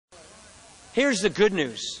Here's the good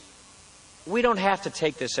news. We don't have to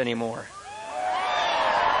take this anymore.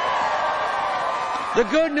 The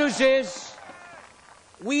good news is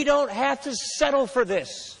we don't have to settle for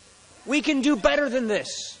this. We can do better than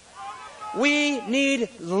this. We need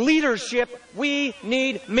leadership. We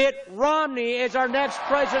need Mitt Romney as our next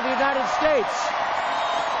president of the United States.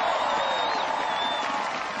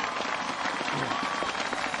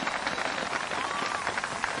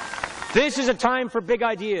 This is a time for big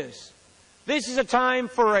ideas. This is a time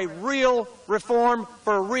for a real reform,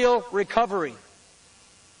 for a real recovery.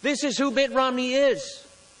 This is who Mitt Romney is.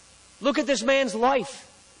 Look at this man's life,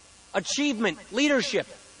 achievement, leadership.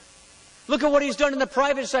 Look at what he's done in the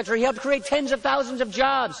private sector. He helped create tens of thousands of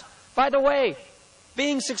jobs. By the way,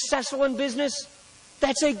 being successful in business,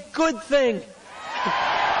 that's a good thing.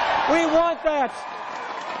 We want that.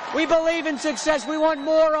 We believe in success. We want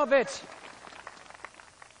more of it.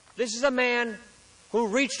 This is a man who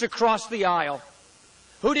reached across the aisle,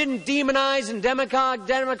 who didn't demonize and demagogue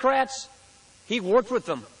Democrats. He worked with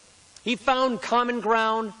them. He found common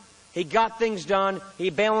ground. He got things done. He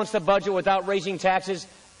balanced the budget without raising taxes.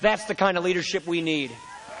 That's the kind of leadership we need.